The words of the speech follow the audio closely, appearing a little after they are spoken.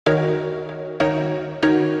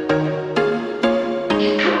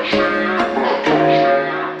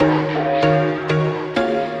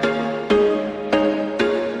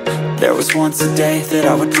just once a day that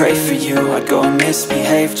I would pray for you. I'd go and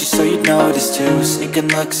misbehave just so you'd notice too. Sneaking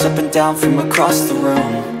looks up and down from across the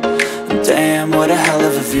room. And damn, what a hell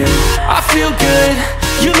of a view. I feel good,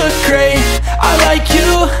 you look great, I like you,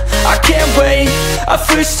 I can't wait. A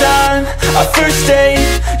first time, a first date,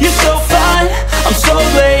 you're so fine, I'm so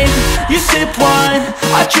late. You sip wine,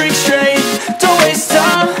 I drink straight, don't waste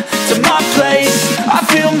time to my place. I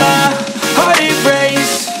feel my heart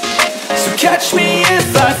erase, so catch me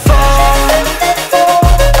if I fall.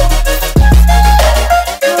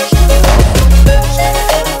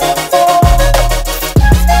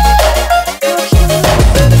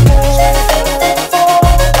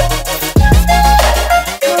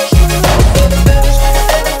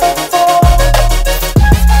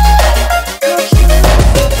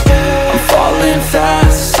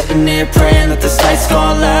 Praying that this night's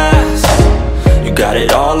gonna last. You got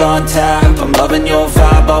it all on tap, I'm loving your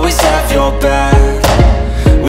vibe, always have your back.